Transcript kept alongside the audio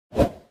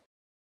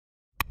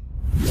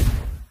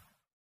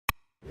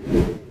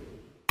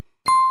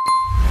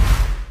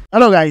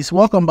Hello guys,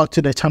 welcome back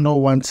to the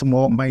channel once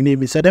more. My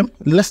name is Eben.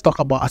 Let's talk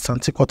about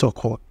Asante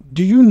Kotoko.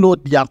 Do you know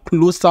they are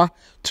closer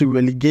to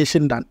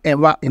relegation than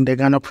ever in the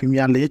Ghana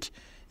Premier League?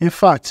 In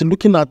fact,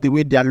 looking at the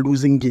way they are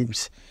losing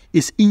games,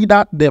 it's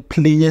either the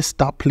players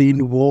start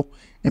playing well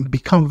and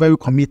become very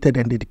committed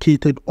and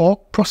dedicated, or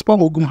Prosper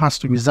Ogum has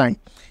to resign.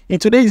 In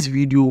today's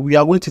video, we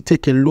are going to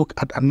take a look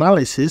at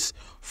analysis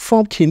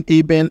from King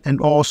Eben and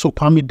also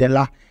Kwame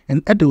Dela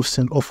and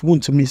Edelson of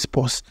Wontumi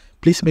Sports.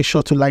 Please make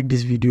sure to like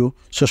this video,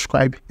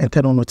 subscribe, and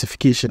turn on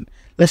notification.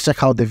 Let's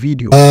check out the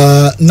video.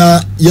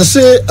 Now you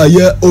say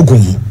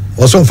Ogum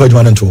or some for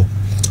one and two.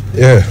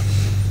 Yeah.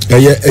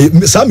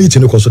 Some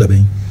meeting because of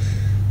the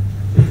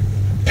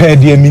per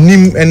the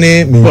minimum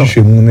any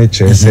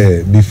mention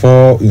say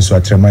before in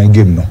Swatraman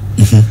game no.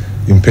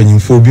 In penny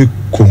phobia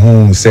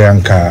kuhun say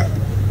anka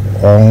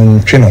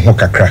on train on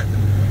kakra.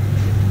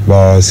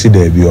 But see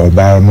there be or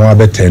by more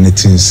better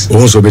things.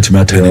 Also bet me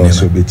attending.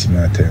 Also bet me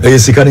attending.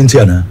 Is it in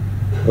Tiana?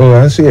 Oh,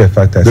 I see a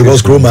factor.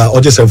 Because Chroma or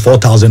just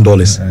 $4,000.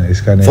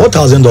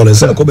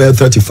 $4,000. I could be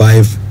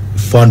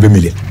 400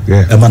 million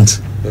a month.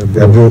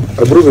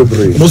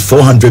 Almost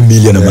 400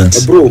 million a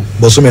month.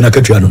 But so many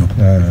country I don't know.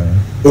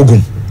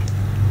 Ogum.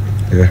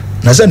 Yeah.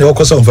 Na say the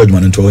okosa on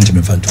fedman into want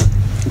me fanto.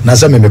 Na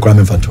say me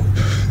kwame fanto.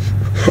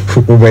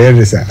 Over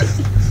here sir.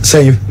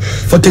 Say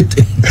for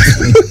it.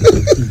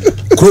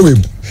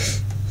 Crowim.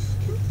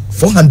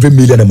 400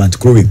 million a month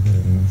crowim.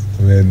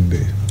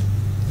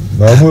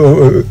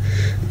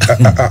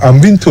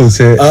 I'm being told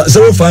say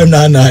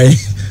 0599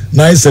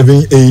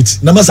 978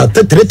 numbers at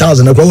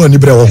 3,000 I go on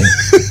Ibra.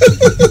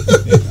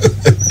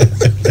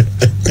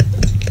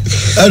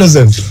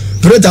 Anderson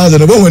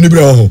 3,000 I go on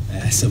Ibra.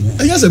 Yes,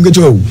 I'm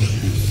going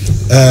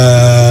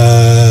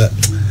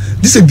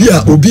this is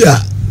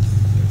Obia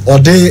or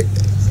they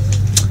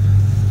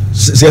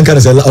say kind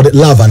of say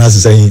love and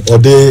as saying or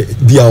they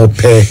be our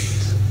pair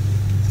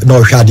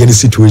no had any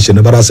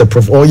situation but as a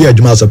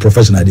as a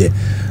professional there.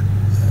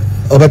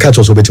 Catch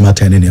also bet my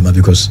 10 in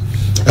because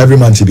every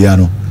month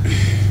Tibiano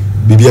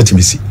Bibia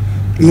Timisi.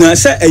 Now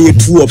say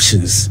two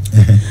options.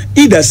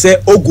 Either say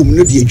Ogum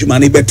no di adwuma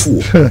ne beto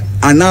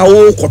and now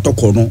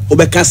Kotoko no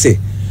obeka say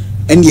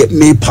and ye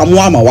me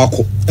pamwa ma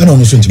wako.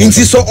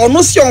 Nti so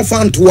ono si on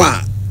fan to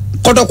a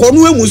Kotoko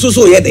no emu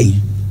so ye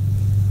den.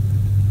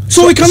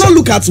 So we cannot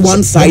look at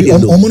one side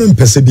alone. Omo no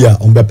mpese bia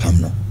on be pam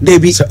no. Dey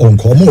be say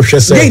onko omo hwe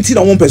say. Dey ti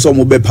na omo mpese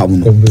omo be pam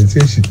no.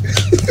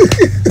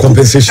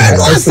 Compensation.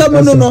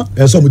 No.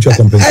 So much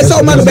compensation.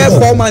 So man be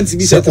 4 months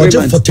be say 3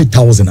 months.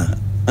 40,000.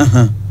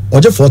 Or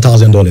just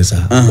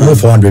 $4,000. Over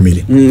 400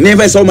 million.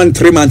 Never so man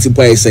 3 months in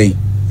play saying.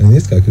 And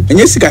yes,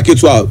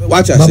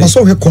 watch I say.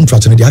 So her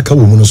contract in the aka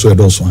woman so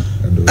those one.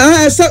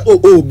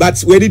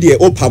 But where did you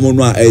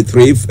Pamona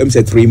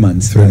 3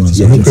 months? 3 months.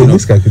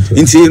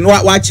 Until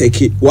what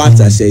check it, what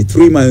I say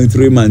 3 months,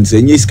 3 months,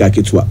 and yes,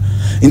 Kakitwa.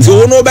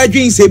 Until no bad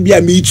dream say be a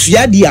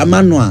mitria dia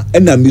manwa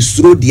and a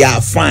mistro dia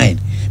fine.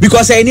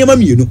 Because I never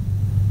you know.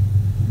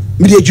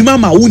 Me juma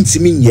ma won't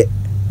mean yet.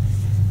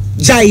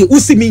 Jai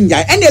usi mean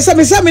ya. And there's some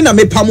na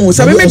me pamo,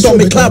 some me don't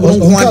me club on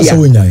one year.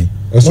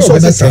 So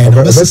say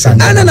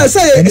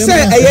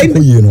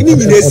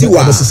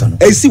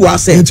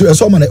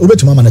man over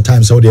to mama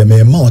time so there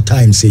may more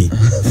time say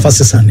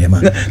fast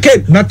man.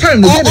 Okay, na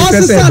time man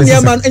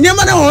and your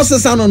man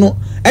horses no no.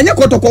 And you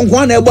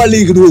Kotoko na eba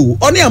league no.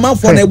 Only a man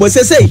for na eba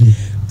say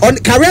on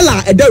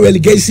Karela at the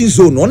relegation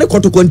zone on the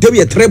Kotoko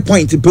ntemi 3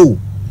 points po.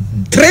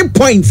 3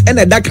 points and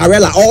that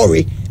Karela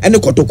Ori and the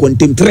Kotoko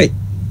team 3.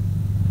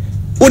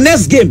 On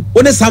next game,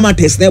 on the summer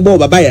test never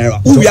baba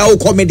we are all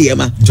comedy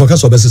ma. Joka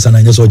so best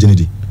and yes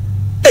Oginidi.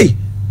 Hey,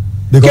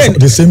 because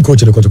the same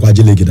coach the Kotoko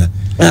League there.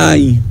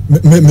 Aye.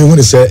 Me want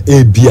to say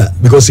a beer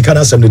because he can't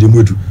assemble the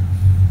mood.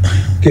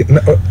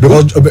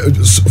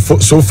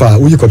 Because so far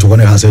we Kotoko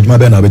has said my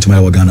ben na bet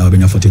my Ghana be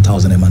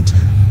 40,000 a month.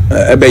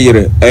 Ebe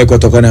yire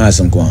Kotoko na has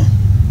nko.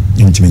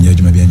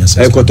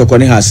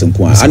 Kotoko has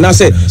nko. And I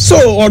say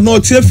so or no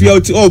tefie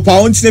or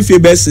pound tefie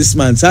best 6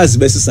 months as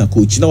best as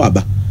coach na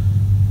waba.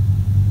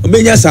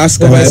 Obenya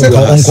ask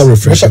uncle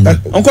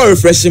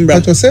refreshing bra.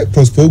 To say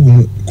Prosper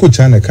Ogum coach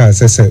na ka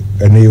say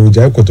and you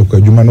jai Kotoko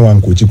adwuma no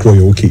an coach kro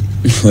you okay.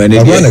 When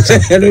you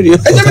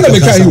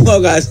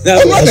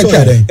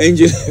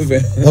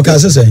okay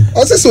say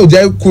o say so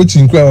jai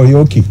coaching kro you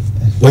okay.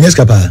 When yes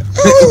kapa.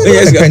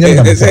 Yes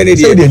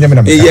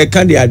yeah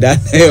can dey ada.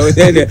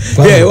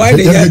 Yeah why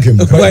dey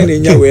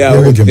we are.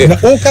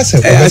 O ka so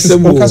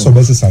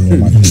best sanyo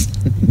man.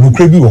 No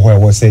krebi wo ho e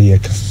wo say ye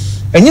ka.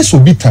 Enye so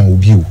bi tan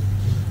obi o.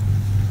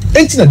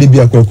 Enti na de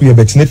bia kwaku ye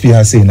betina fi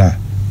ha sei na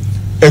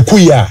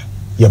ekuya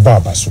ye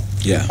baba so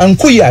yeah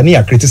ankuya na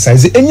ya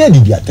criticize enya di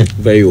bia te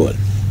very well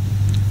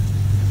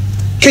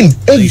ken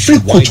every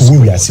coach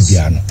we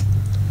asibia no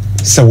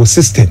so we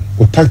system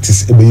we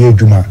practice e be ye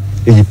adwuma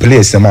e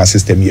play sama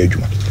system ye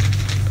adwuma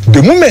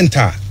the moment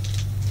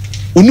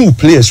unu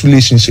players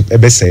relationship e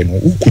be say no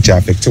u coach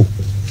affect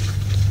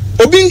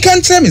obi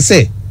nkan tell me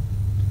say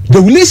the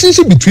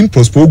relationship between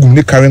Prosper Ogum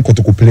and current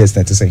Kotoko players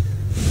that say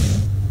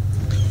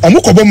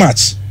omo kobo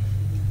match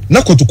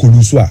na Kotoko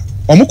lusu a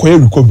omo koye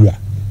recovery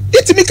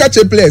It me catch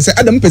a players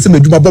Adam person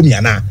meduma bomi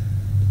ana.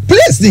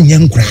 Players dey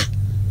nyankra.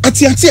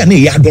 Ati na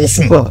e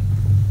adonso.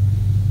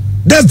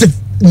 That's the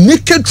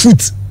naked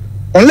truth.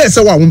 Unless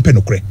I want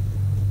penokre.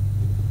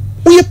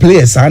 We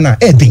players ana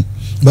edin.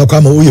 But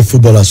kwame we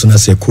footballers so na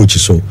say coach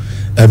so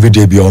every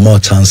day be more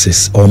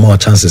chances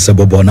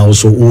about now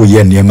so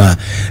ye niema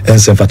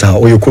ense fata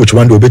o coach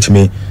one day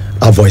obetimi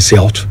a voice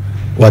out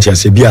what you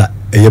say bia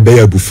e be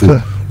ya bufu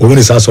o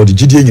woni sa so the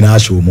gidie nyina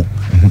ahwe mu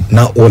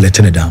na all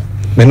letting it down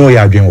me no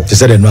ya adwen wo they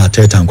said no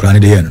ateta nkura ne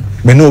de ye no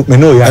me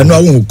no ya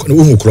no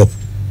wo crop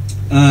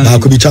na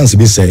could be chance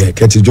be say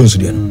Curtis Jones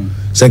de no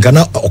say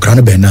kana okra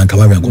ne ben na nka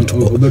wa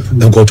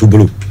nkoto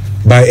blue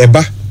by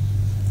eba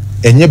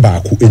enye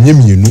baako enye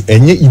mienu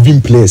enye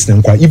even players na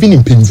nkwa even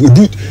in painful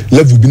do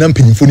level bi na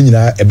painful ni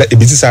nyina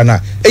ebeti sa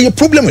na eye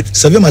problem with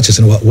 7 matches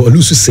and we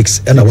lose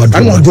 6 and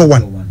I draw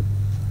 1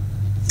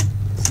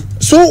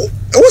 so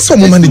what's some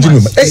managing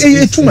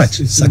too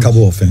much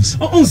sackable offense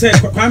on say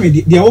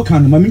kwame they all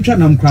can ma mitwa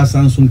nam class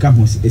and so nka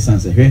ho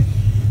essence hwe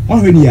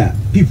when ya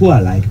people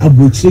are like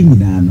abroaching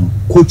no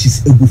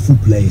coaches ebufu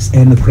players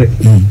and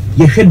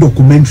you hear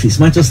documentaries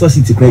Manchester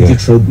City credit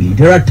trouble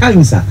there are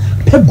times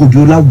Pep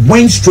Guardiola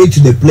went straight to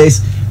the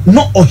players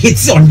not or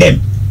hits on them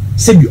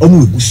say be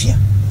omo ebusia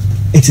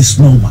it is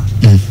normal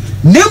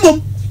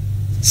nemo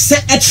say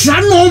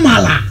extra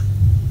normal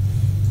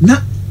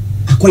na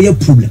akoye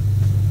problem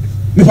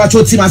me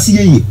pacho team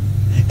asiye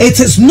it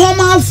is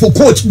normal for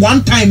coach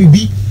one time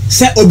be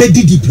say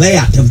obedi the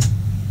player them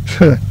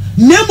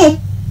nemo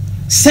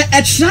say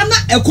etrana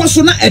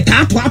ekoso na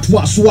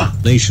etato so a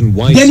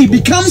then it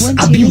becomes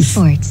abuse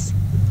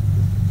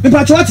me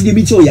pacho what dey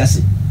meet you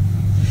yase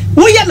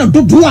wo ya no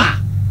dodo a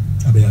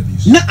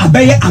na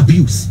abaye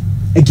abuse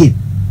again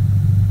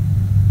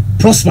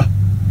prosper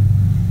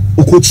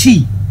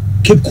okochi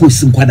keep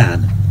course nkwada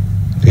no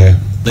yeah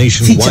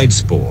nationwide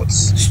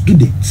sports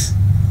students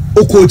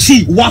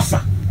okochi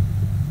wafa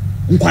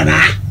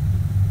nkwada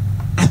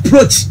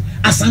approach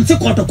Asante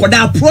Kotoko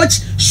the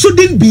approach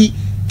shouldn't be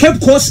kept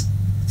course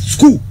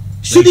school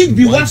shouldn't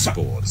be wafa.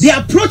 The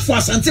approach for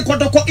Asante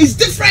Kotoko is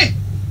different.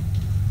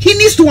 He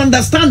needs to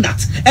understand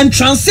that and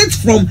transit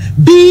from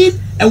being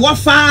a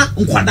wafa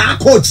nkwada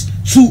coach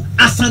to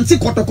Asante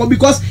Kotoko,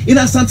 because in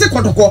Asante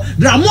Kotoko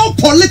there are more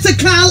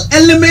political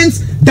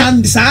elements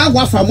than this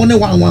wafa money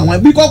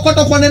one because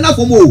Kotoko na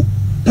for more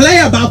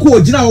player ba ko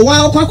ogina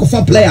wa kwa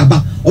for player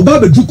ba oba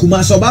be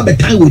dukuma so oba be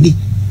tan woni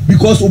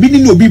because obi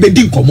ni obi be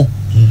din komo.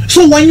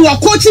 So when you are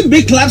coaching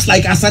big clubs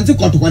like Asante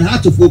Kotoko and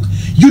Heart of Oak,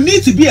 you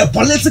need to be a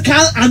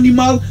political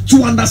animal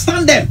to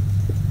understand them.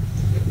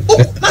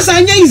 Oh, that's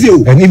easy.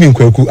 And even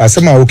kweku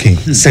asema okay.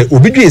 Say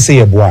obidwe say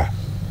yeboa.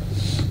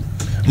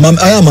 Mam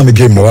I am a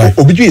game no.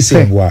 Obidwe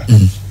say yeboa.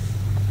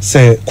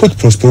 Say coach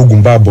Prosper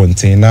Ogum ba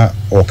bonten na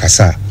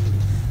okasa.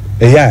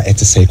 Eya it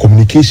say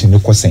communication ne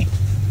kwesen.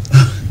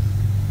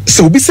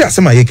 So obi say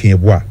asema ye kan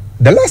yeboa.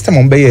 The last time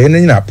on be here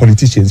na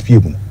politicians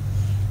people.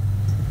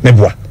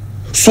 Meboa.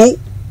 So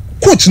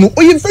coach no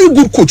oye very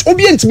good coach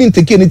obi ntimi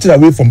take anything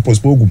away from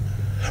Prosper Ogum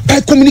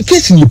by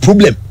communication your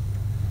problem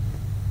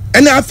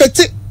and affect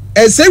it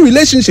as a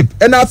relationship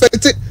and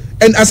affect it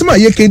and asema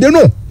ye can they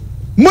know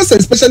most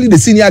especially the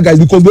senior guys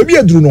because baby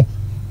adru no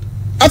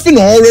afi no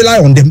all rely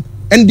on them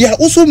and they are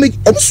also make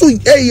also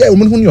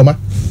omo hu nyoma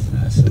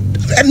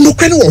and no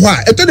kwani wo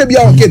ha eto de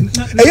bia okay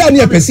eya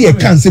na pese e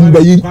kan sem ba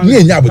yi ni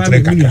enya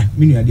abotre kaka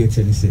minu ade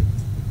tell say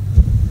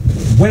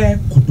where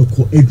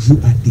Kotoko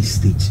edru at this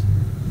stage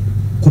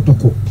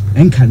Kotoko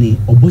enkane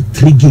obo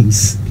 3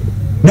 games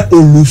na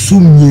olusu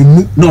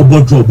mienu na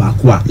obo draw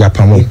back wa ya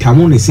pamo e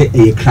kamo ne say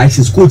a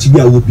crisis coach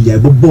bia wo bia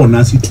bo ball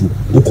na situ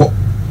ukọ.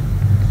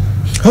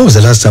 How was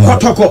the last time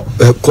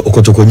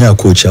Kotoko nya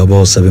coach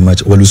about 7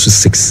 match olusu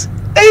 6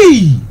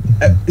 hey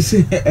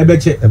say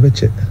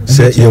ebeche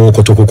say you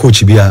Kotoko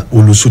coach bia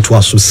olusu to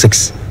aso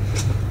 6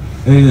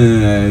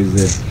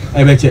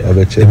 ebeche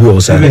ebi o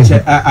say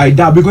I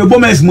da because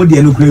bomers mo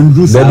de no kra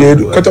ndru sa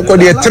Kotoko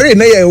de 3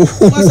 na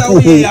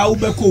ye ya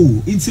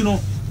ubeko into no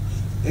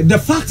the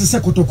fact is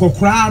Kotoko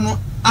kra no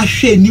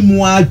ahwe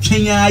nimu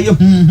atwen aye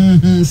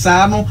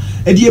sa no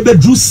e de be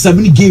drew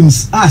 7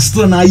 games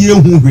still na ye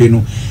hu hwe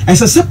no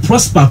ese se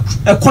prosper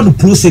e ko no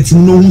process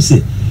no hu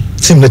se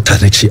team no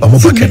tanichi omo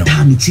baka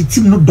no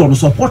team no don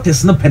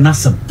supporters no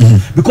penasem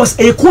because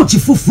a coach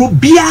fufuro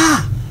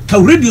bia ka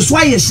radio so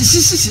aye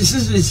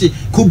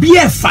ko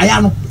bia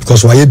fire no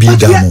because why be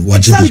down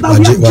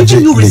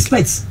waje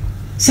respect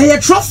say a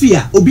trophy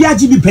obi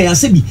agi bi pay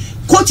ase bi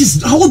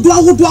coaches how do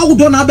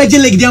na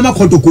beje leg dia ma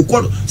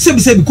Kotoko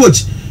say be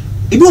coach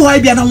ebi why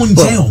bia na won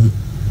nje ho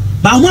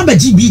ba mo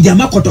abeji bi dia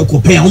ma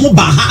Kotoko pay mo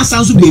ba ha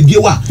asanso be bie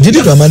wa did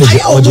you manage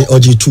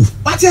OG2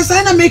 what you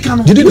say na make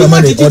no did you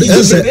manage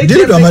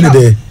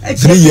the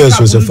 3 years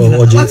was for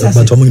OG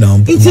but omo na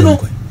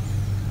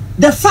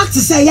the fact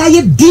is say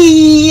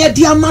ya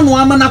dia manu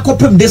amana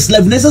kopem this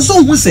level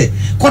so who say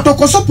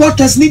Kotoko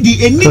supporters need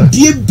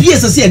the bia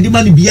say the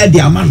man bia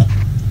dia amano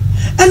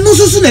and no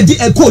so na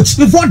a coach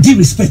before due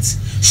respect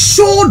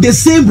show the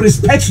same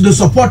respect to the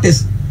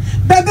supporters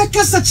bebe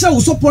kasa cha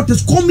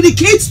supporters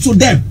communicate to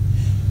them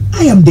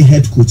I am the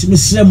head coach.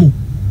 Mr. Mo,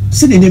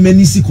 send any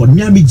many second,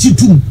 me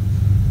G2.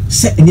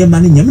 Set any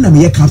man in Yamina,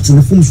 me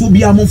captain, from so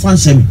be a mon fan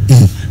semi.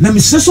 Now,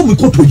 Mr. So we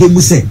go to him,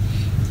 say,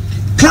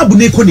 Club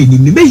Nekoni,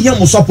 me may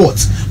yam support,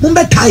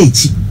 Mumba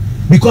Taichi,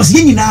 because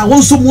yen na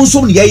also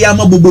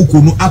Yama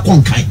Boboku no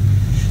Akonkai.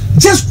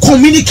 Just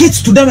communicate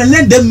to them and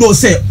let them know,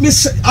 say,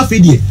 Miss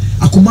Afedi,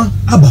 Akuma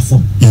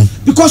Abafom.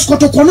 Because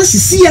Kotokona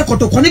see a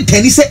Kotokone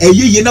tennis a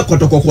year na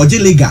Kotoko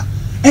Liga.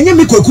 And you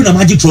make a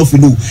magic trophy,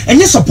 no, and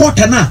you support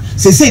her now.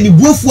 Say, you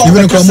work for a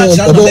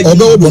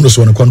bonus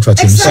on a contract.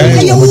 Coach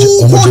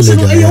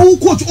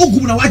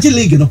Ogum na waje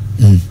league, no.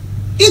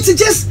 It's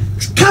just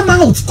come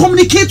out,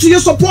 communicate to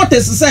your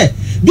supporters and say,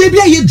 baby,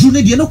 I drew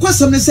you know,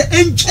 question say,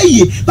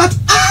 but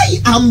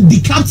I am the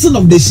captain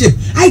of the ship.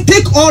 I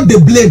take all the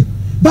blame.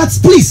 But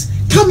please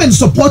come and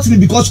support me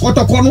because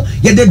Kotokono,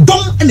 you're the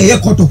dumb and the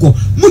Kotoko.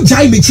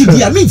 Mujai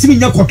Michi, I mean to me,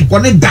 your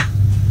Kotokone da.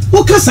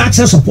 Who can such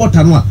a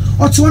supporter?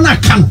 Or to an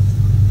account.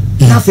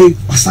 Nafe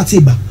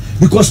Wasatiba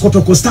because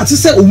Kotoko starts to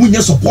say, "Oh,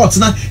 your support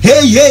now."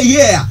 Hey,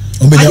 yeah.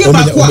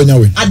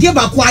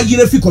 Adieba kwa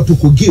yirefi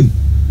Kotoko game.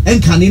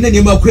 And can in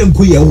any more cream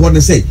kuya want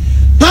to say,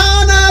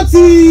 "Penalty."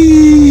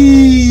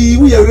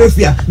 We are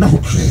refia now.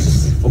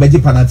 Obeji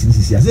penalty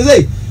this year.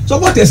 Say, so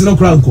what is no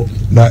crown ko?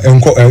 Na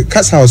enko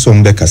kasa house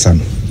on the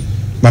kasano.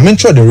 Ma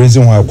mention the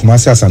reason why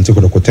Kumasi Asante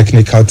Kotoko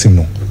technical team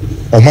no.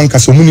 Oman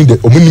kasa omunim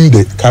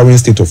the current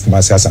state of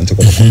Kumasi Asante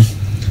Kotoko.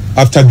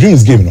 After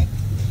Dreams game no.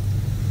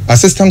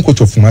 Assistant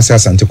coach of Kumasi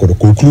Asante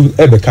Kotoko clue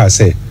Ebeka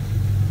say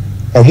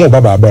omo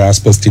baba abara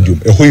sports stadium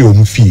ehoye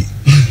omu fie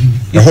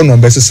eho no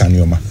mbese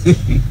sanioma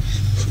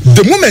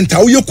the moment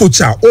how your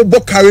coach obo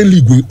current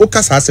league we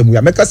okasa asem we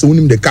ameka say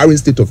wonim the current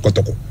state of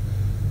Kotoko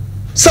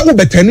say we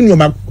betani your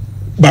baba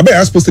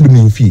abara sports stadium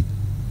in fie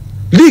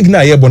league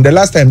na here but the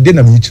last time dey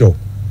na me chiro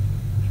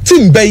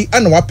team bay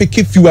and wa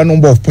pick fewer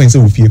number of points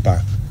we fie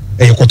pa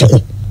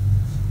Kotoko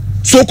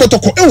so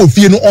Kotoko e wo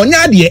fie no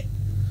onya de.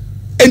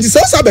 And it's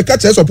also a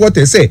catch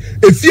supporter say,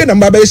 if you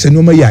number base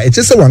no more, it's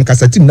just one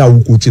cassa team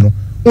now, coaching.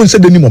 One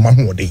said the name of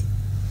my day.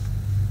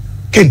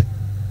 Ken,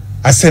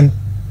 I send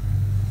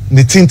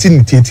the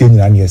tintin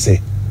and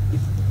say,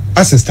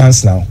 as it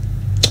stands now,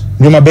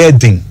 you my bad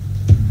thing.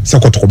 So,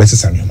 what to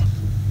best and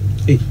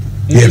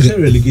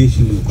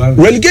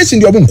relegation,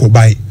 you won't go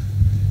by.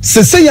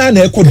 Say,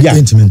 I could be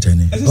intimate.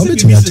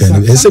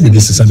 It's a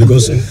business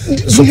because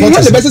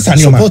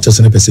supporters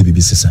in a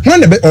business. One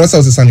the best also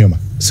is Sanyoma.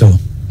 So.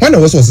 When I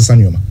was also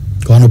Sanyoma.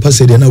 Kwano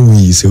passe de na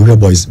we say we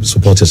boys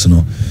supporters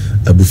no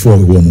before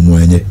we go mumu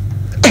enye.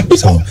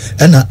 So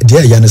and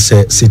there ya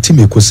say team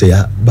e ko say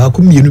ya ba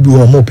ko mienu bi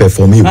wo mo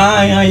perform e.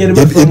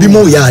 Ebi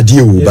mo ya ade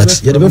o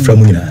but ye de be from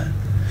nyina.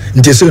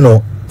 Nti say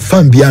no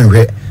fan bi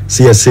anhwe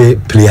say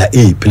player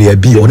A, player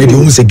B on the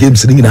almost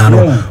games nyina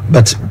no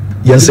but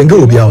Yansenge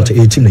will be out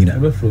 18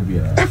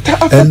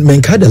 and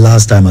Menka the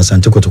last time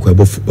Asante Kotoko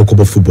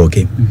a football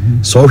game.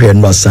 So here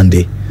was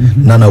Sunday.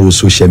 Nana was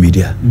social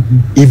media.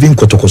 Even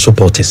Kotoko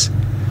supporters.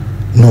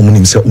 No one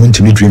himself went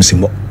to me dreams in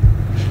what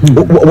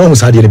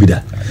was had to be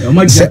there.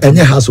 And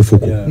your house of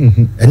Foko.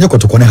 And your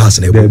Kotoko house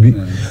in a baby.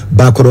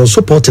 Bakoro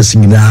supporters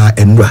in na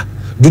and ra.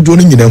 Do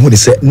doing in a when he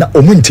said, no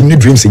one to me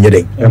dreams in your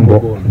day.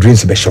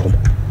 Dreams special.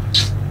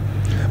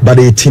 But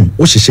a team,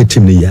 what she said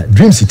team here,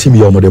 dreams team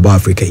your mother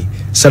Africa.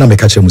 Sana me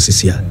catch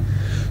musisia.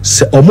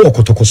 Se omo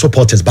Kotoko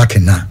supporters back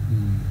in now.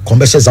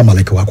 Kombe se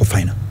Zamalek wako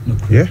final.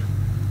 Yeah.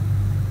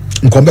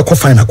 Nkombe ko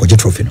final ko je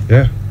trophy no.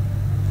 Yeah.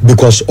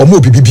 Because omo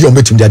bibi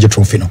omo team je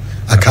trophy no.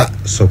 Aka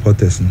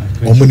supporters no.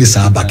 Omo ni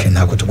sa back in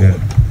now Kotoko.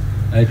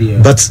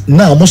 But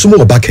now omo so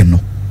mo back in no.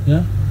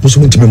 Yeah. Musu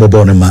ntimi mo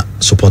born ma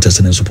supporters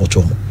and support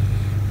omo.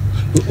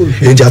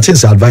 Inja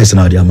things advice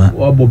na dia ma.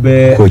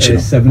 Coach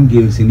 7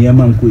 games in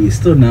Yamanko is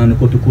still now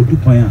Kotoko 2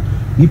 point.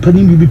 Ni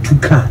pani bi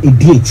 2 e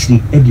di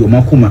echi e di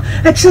omakoma.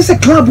 E just a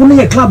club no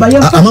ye club aye.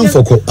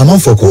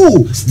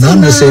 Amanfoko. Na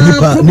me say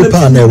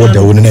nipa na e wo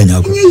da woni na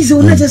nya ko. Easy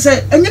one just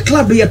say any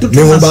club ye to.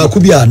 Me wo ba ku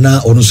bia na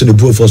ono so ne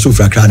buo for so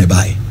fra kra ne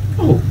bai.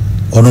 Oh.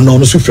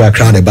 Ono so fra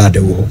kra ne ba de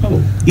wo.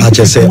 A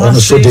che say ono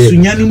so de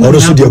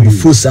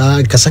abufu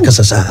sa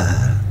kasa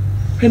sa.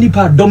 Any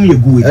part dom ye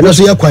go. And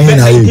also ya kwan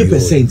na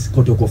 80%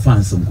 Kotoko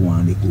fans nko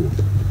an dey go.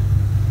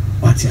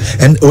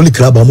 And only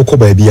club amoko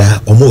ba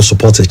bia omo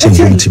support a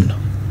change team no.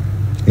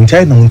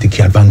 Entire no take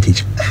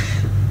advantage.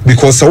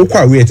 Because so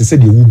kwa we to say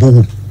the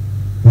ubo.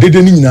 They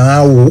didn't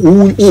know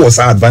who was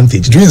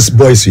advantage. Dreams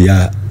boys we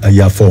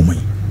are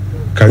forming.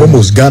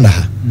 Almost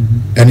Ghana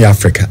and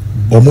Africa.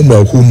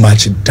 Omo who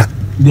match that.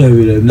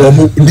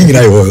 Omo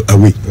ningira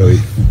away.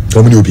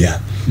 Omo no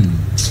bia.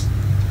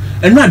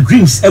 And not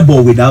dreams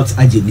able without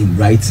Ajenim,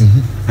 right?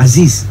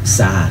 Aziz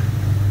Sahar.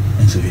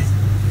 And so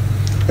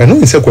and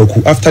when say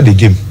kwaku after the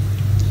game,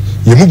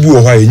 you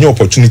move any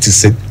opportunity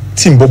set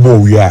team bobo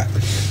we are.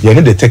 You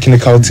know the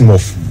technical team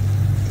of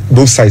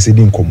both sides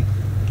didn't come.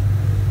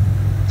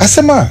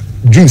 Asema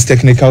dreams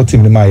technical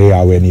team ma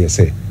aware ni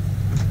say.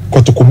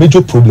 Kotoko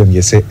major problem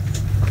you say.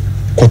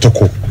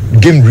 Kotoko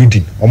game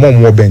reading.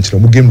 Omo more bench,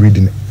 omo game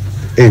reading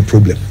a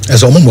problem.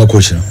 As omo more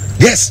coach.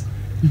 Yes.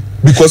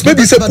 because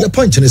maybe but the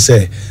point is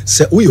say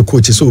who your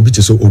coach is so bit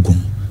so Ogum.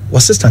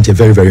 Assistant is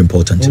very, very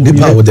important. The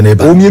power with the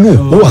neighbor.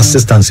 Who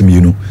assistants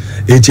you know.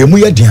 It's a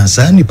muya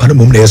diansa ni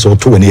panamum ne so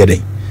to any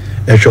day.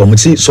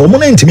 See, so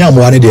mona intimi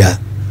amwane dia.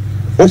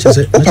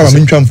 Opa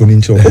min twan for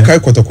nincho. Okay,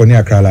 Kotoko ne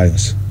Accra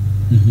Lions.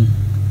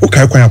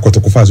 Okay, Kwanya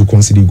Kotoko fa so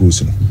consider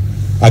goals no.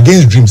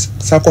 Against Dreams,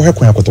 Sako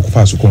Kwanya Kotoko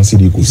fa so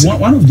consider goals.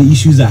 One of the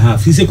issues I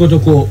have, he say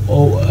Kotoko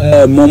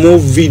Momo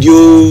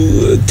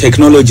video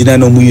technology na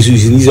no mu use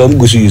is no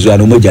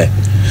moja.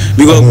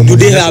 Because do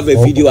they have a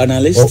video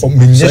analyst?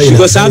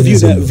 Because I view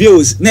the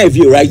views,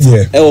 view right?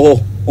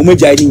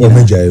 Omoja ni.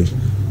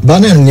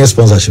 Banner near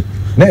sponsorship.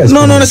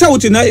 No, na say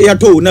what na ya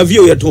to na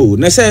view ya to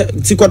na say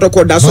ti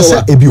Kotoko da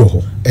so. Ebi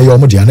ho.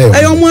 Eyomodia na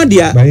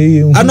eyomodia.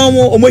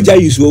 Anomo omoja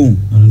use wo.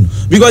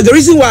 Because the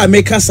reason why I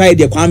make a side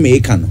the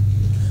kwame can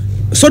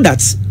so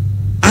that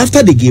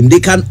after the game they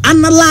can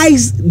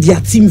analyze their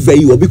team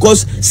very well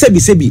because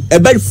sebi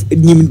ebe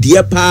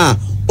nimdie pa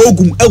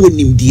Ogum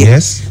nimdie.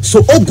 Yes.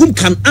 So Ogum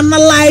can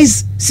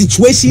analyze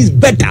situations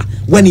better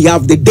when you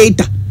have the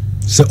data.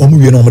 So the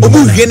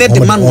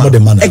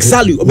manual.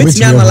 Exactly. Let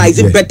me analyze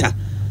it better.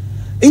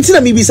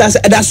 Intina mi bisa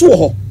that's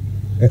so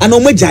and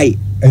omejai.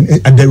 And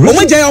the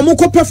omejai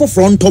omoko pray for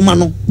front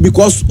mano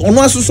because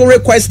ono so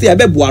request e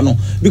beboa no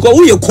because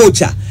we your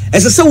coach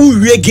as say we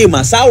real game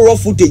as our raw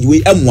footage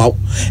we emwa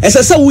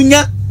as say we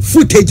nya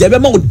footage e be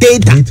ma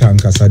data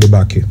nkasa de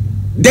back.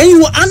 Then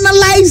you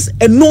analyze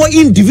and know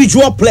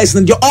individual players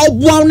and you're all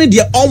one in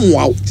the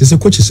wow. Just a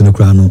coaches in the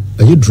crown.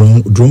 Are you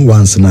drone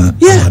once na?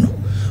 Yeah.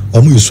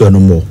 Omu you no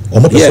more.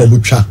 Omu person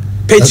omu cha.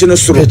 Pitch no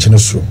slow. Pitch no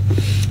slow.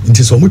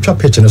 Inti so omu cha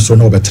pitch no slow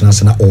na obetena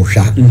se na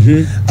ohwa.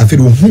 Afi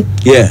do hu.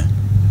 Yeah.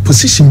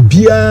 Position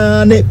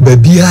bia ne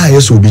babia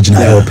yeso obi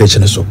gina ya pitch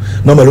no so.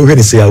 Normal we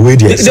ni say away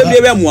there.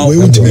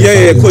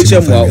 Yeah, coach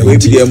emwa. We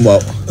be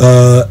emwa.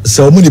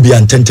 So omu ni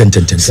bia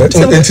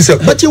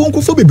 10. But you won't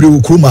go for be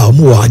kruma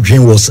omu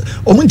adwen was.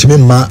 Omu ntime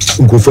ma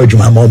nkofo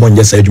adwuma ma omu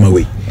nyesa adwuma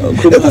we.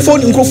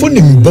 Nkofo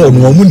nim ball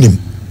no omu nim.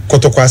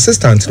 Kotoko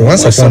assistant no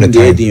once upon a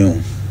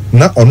time.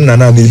 Na onu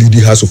na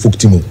lead house of folk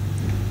team.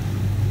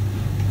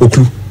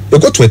 Oklu. You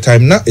got to a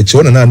time na e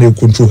che na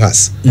control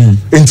house.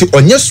 Enti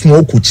onye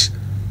small coach.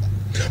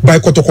 By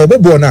Kotoko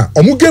bobo na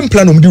omu game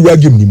plan omu di wa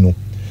game nim no.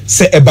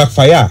 Say e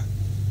backfire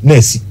na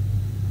esi.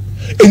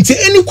 Enti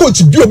any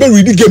coach bi obe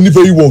read game ni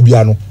very well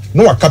bia no.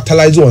 No wa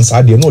capitalize on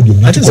Saturday no dey.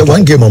 I think say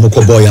one game omu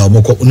boy ya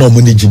omu no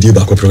omu ni gidi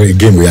ba ko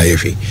game we ya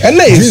yefe. And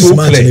na is so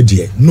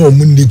clear. No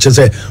omu ni che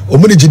say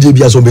omu ni gidi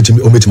bia so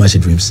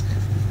betimi dreams.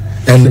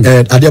 And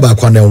Adiaba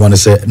Kwane want to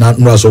say now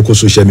no so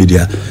social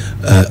media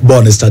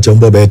born start on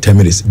Bob 10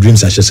 minutes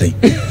dreams are saying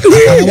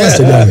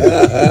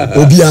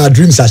Obia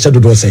dreams are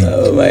shadow saying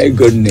oh my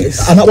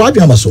goodness and why be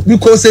so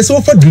because they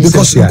so for dreams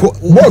because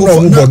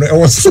I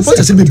was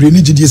supposed to be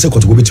bringing GD say ko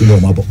be to know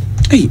mabo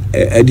hey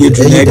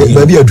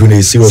baby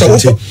adune see what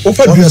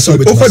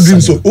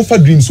offer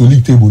dreams so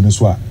league table no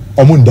so a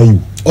omunda you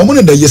omo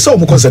na yesa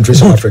omo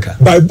concentration Africa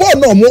by ball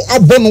no omo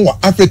abono wa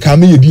Africa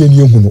me yedi ani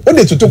ehunu o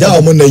de toto da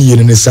omo na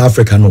yiri ne South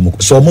Africa no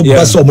omo so omo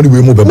ba so omo ni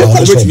we mu be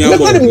ba so me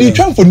kwa dem di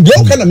twan for de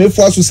o kana me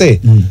fo aso say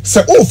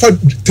o fa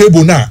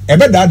table na e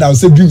be da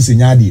say dreams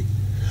nya de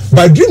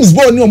by dreams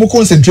ball ni omo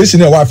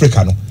concentration e wa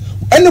Africa no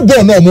any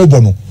ball no omo bo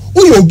no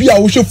we obi a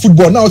wo hwe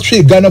football now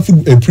hwe Ghana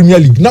football Premier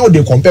League now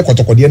they compare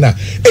Kotoko de na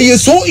e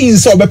so in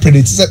so be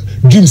predict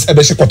dreams e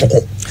be hwe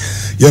Kotoko.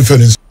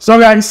 So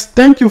guys,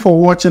 thank you for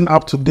watching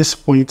up to this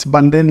point,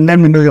 but then let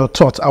me know your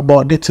thoughts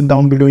about it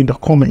down below in the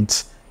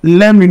comments.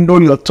 Let me know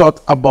your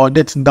thoughts about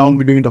it down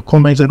below in the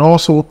comments, and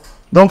also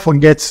don't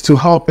forget to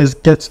help us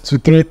get to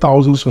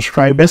 3,000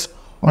 subscribers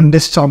on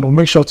this channel.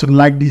 Make sure to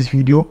like this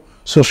video,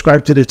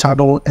 subscribe to the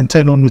channel, and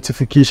turn on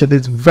notifications.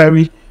 It's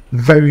very,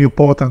 very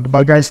important.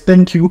 But guys,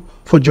 thank you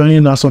for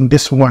joining us on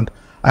this one.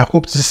 I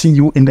hope to see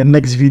you in the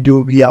next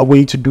video we are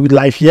going to do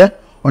live here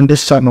on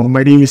this channel.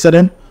 My name is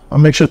Eden. I'll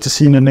make sure to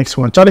see you in the next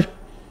one. Charlie,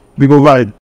 we go ride.